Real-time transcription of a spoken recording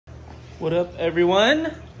What up,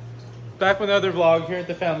 everyone? Back with another vlog here at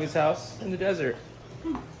the family's house in the desert.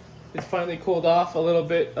 It's finally cooled off a little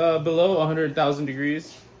bit below 100,000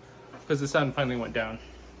 degrees because the sun finally went down.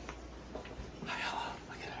 Hi, hello.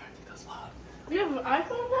 Look at her. Does vlog. You have an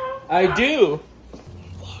iPhone now? I do.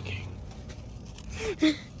 Vlogging.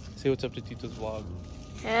 Say what's up to Tito's vlog.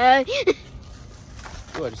 Oh, I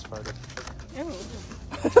just farted. Ew.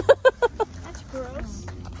 That's gross.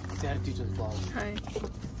 Say hi to Tito's vlog. Hi.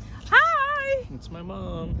 Hi! It's my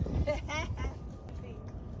mom.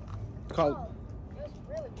 Called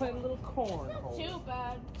playing a little cornhole. Too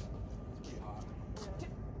bad.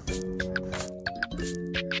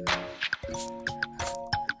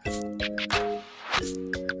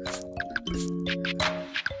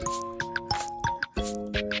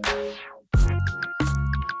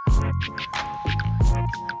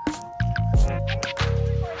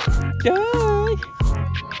 Yay!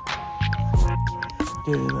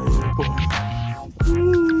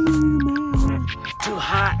 Too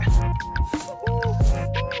hot.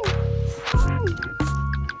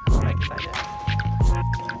 I'm excited.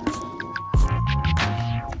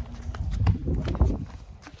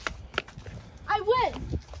 I win!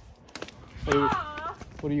 Hey,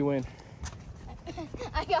 what do you win?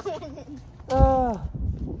 I got one.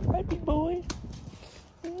 Hi, big boy.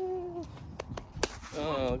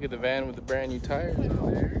 Oh, look at the van with the brand new tires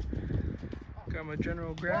over there. Got my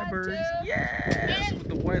General Grabbers. Yes! With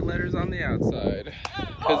the white letters on the outside.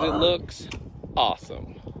 Because it looks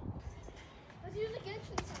awesome.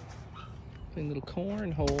 Playing little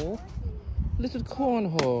cornhole. Little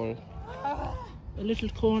cornhole. A little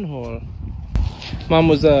cornhole. Mom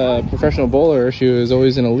was a professional bowler. She was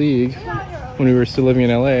always in a league when we were still living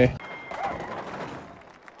in LA.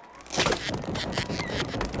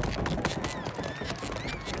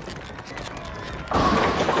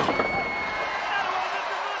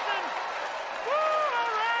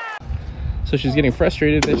 So she's getting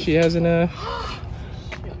frustrated that she hasn't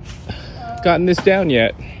gotten this down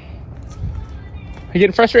yet. Are you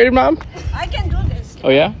getting frustrated, Mom? I can do this. Oh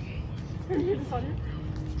yeah?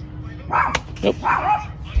 Nope.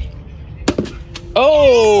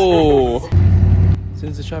 Oh! As soon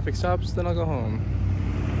as the traffic stops, then I'll go home.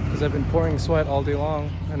 Because I've been pouring sweat all day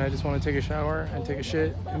long and I just want to take a shower and take a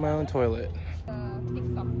shit in my own toilet.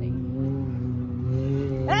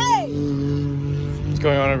 Hey! What's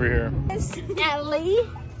going on over here? It's Ellie,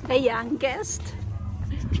 the youngest.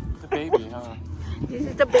 The baby, huh? This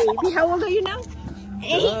is the baby. How old are you now?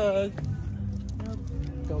 8.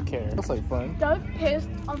 Don't care. Looks like fun. Doug pissed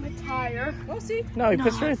on the tire. Oh, see? No, he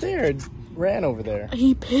pissed right there. It ran over there.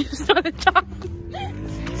 He pissed on the tire.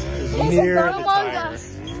 Near the tire.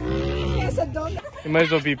 He's a dog. It might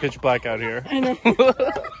as well be pitch black out here. I know.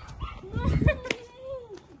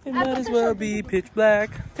 It might as well be pitch black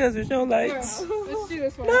because there's no lights. Let's do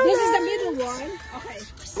this one. No This lights. is the middle one. Okay.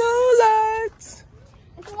 No lights.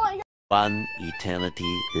 One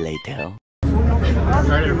eternity later.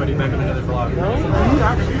 Alright everybody, back with another vlog.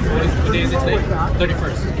 What day is it today?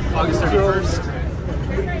 31st. August 31st.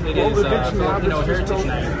 It is Filipino Heritage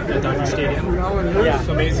Night at Dodger Stadium. Yeah.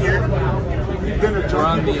 So May's here. We're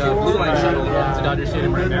on the Blue Line shuttle to Dodger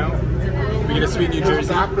Stadium right now. We get a sweet New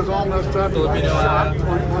Jersey. Filipino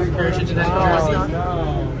Heritage Night jersey.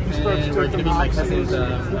 And we're going to be my cousins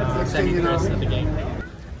Sammy and Kris at the game.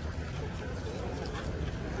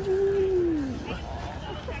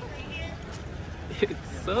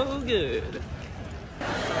 It's so good.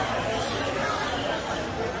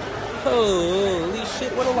 Holy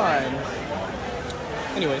shit, what a line.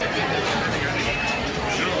 Anyway.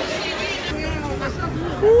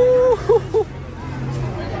 Woo!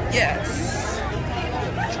 Yes!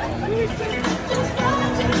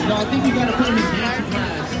 No, I think you gotta put him in dance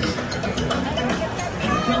class.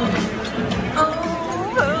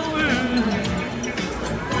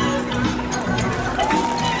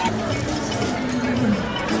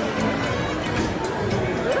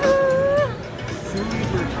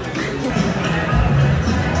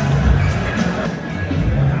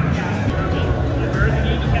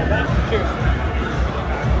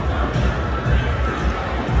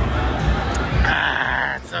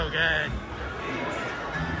 So good.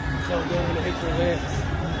 So good when it hits your lips.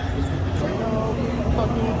 No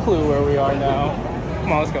fucking clue where we are now.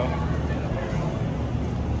 Come on, let's go.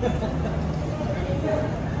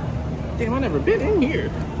 Damn, I've never been in here.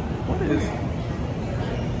 What is...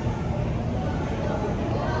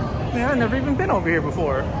 Man, I've never even been over here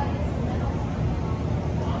before.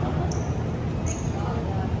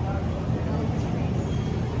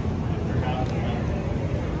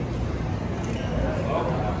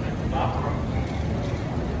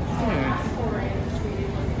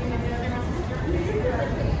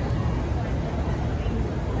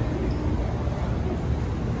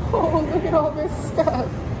 at all this stuff.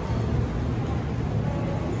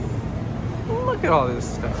 Look at all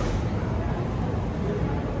this stuff.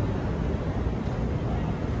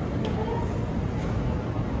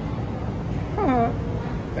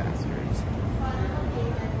 Bastards.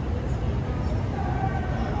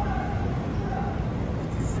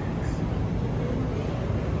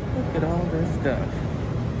 Look at all this stuff.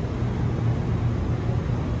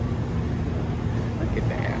 Look at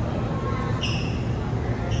that.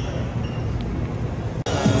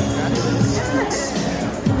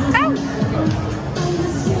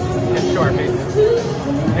 Get short, baby.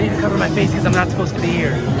 I need to cover my face because I'm not supposed to be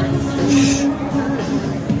here.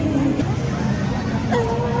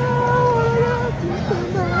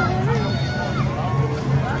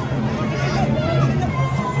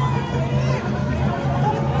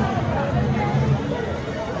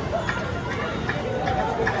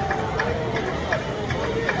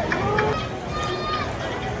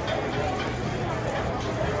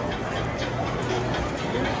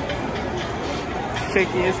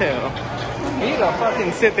 Shaky as hell. You need to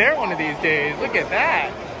fucking sit there one of these days. Look at that.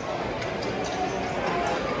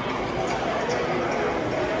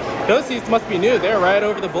 Those seats must be new. They're right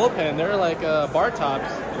over the bullpen. They're like bar tops,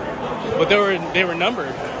 but they were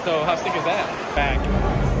numbered. So how sick is that? Back.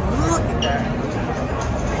 Look at that.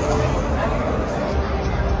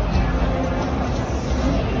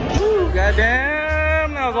 Woo,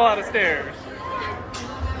 goddamn, that was a lot of stairs.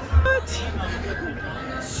 What?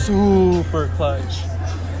 Super clutch.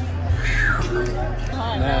 Man,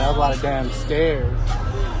 that was a lot of damn stairs.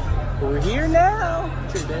 But we're here now.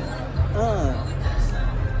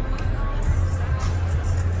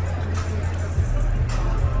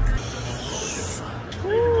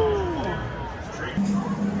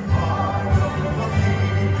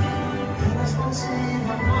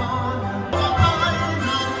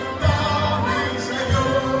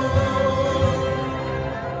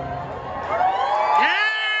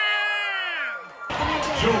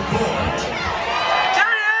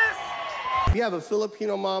 If you have a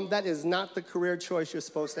Filipino mom, that is not the career choice you're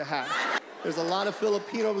supposed to have. There's a lot of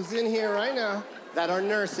Filipinos in here right now that are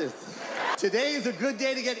nurses. Today is a good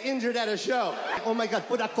day to get injured at a show. Oh my God,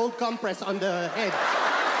 put a cold compress on the head.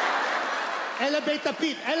 Elevate the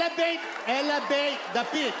pit, elevate the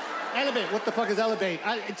pit. Elevate, what the fuck is elevate?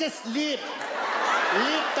 Just lift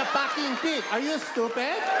the fucking pit. Are you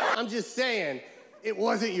stupid? I'm just saying, it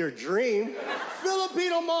wasn't your dream.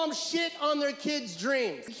 Filipino moms shit on their kids'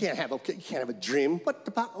 dreams. You can't have a dream.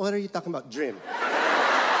 What are you talking about, dream?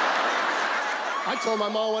 I told my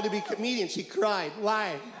mom I wanted to be a comedian. She cried.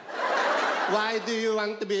 Why? Why do you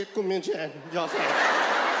want to be a comedian, Joseph?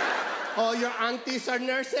 Oh, your aunties are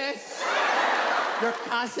nurses? Your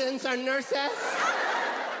cousins are nurses?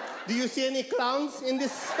 Do you see any clowns in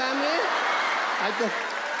this family? I don't.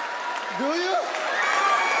 Do you?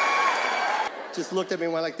 Just looked at me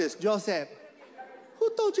and went like this. Joseph, who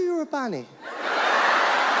told you were a bunny?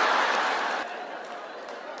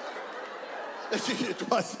 It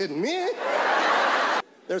wasn't me.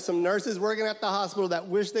 There's some nurses working at the hospital that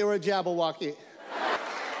wish they were a Jabberwocky.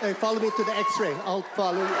 Hey, follow me to the x-ray. I'll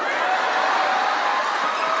follow you.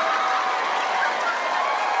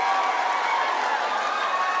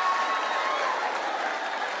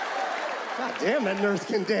 God damn, that nurse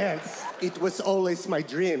can dance. It was always my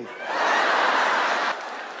dream.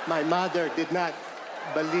 My mother did not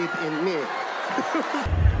believe in me.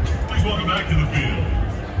 Please welcome back to the field,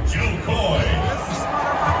 Joe Coy.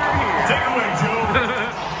 Take it away, Joe.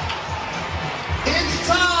 It's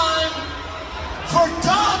time for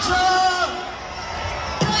Dodger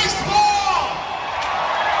baseball.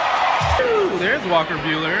 Ooh, there's Walker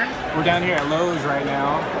Buehler. We're down here at Lowe's right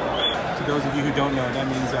now. To those of you who don't know, that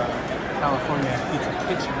means California Pizza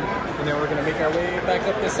Kitchen. And then we're gonna make our way back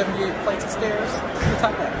up the 78 flights of stairs to the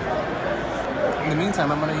top deck. In the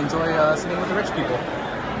meantime, I'm gonna enjoy sitting with the rich people.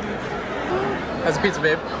 How's the pizza,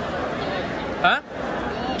 babe? Huh?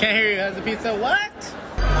 Can't hear you. How's the pizza? What?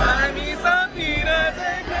 I need some peanuts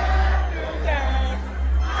and down.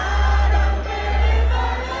 I don't care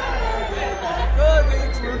if I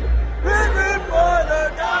it's living for the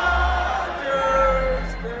Dodgers.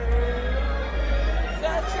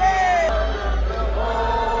 That's it.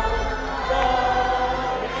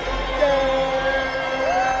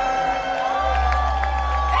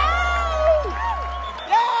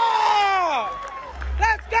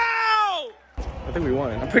 I think we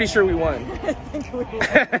won. I'm pretty sure we won. I think we won.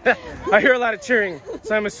 I hear a lot of cheering,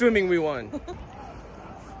 so I'm assuming we won.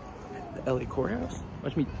 The LA courthouse.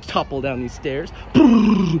 Watch me topple down these stairs.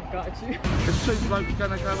 Got you.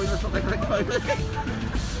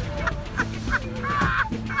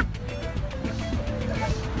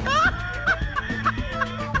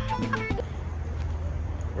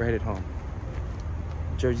 headed home.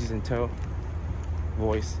 Jersey's in tow.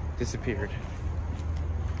 Voice disappeared.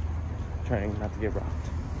 Trying not to get robbed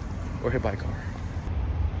or hit by a car.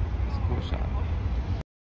 It's a cool shot.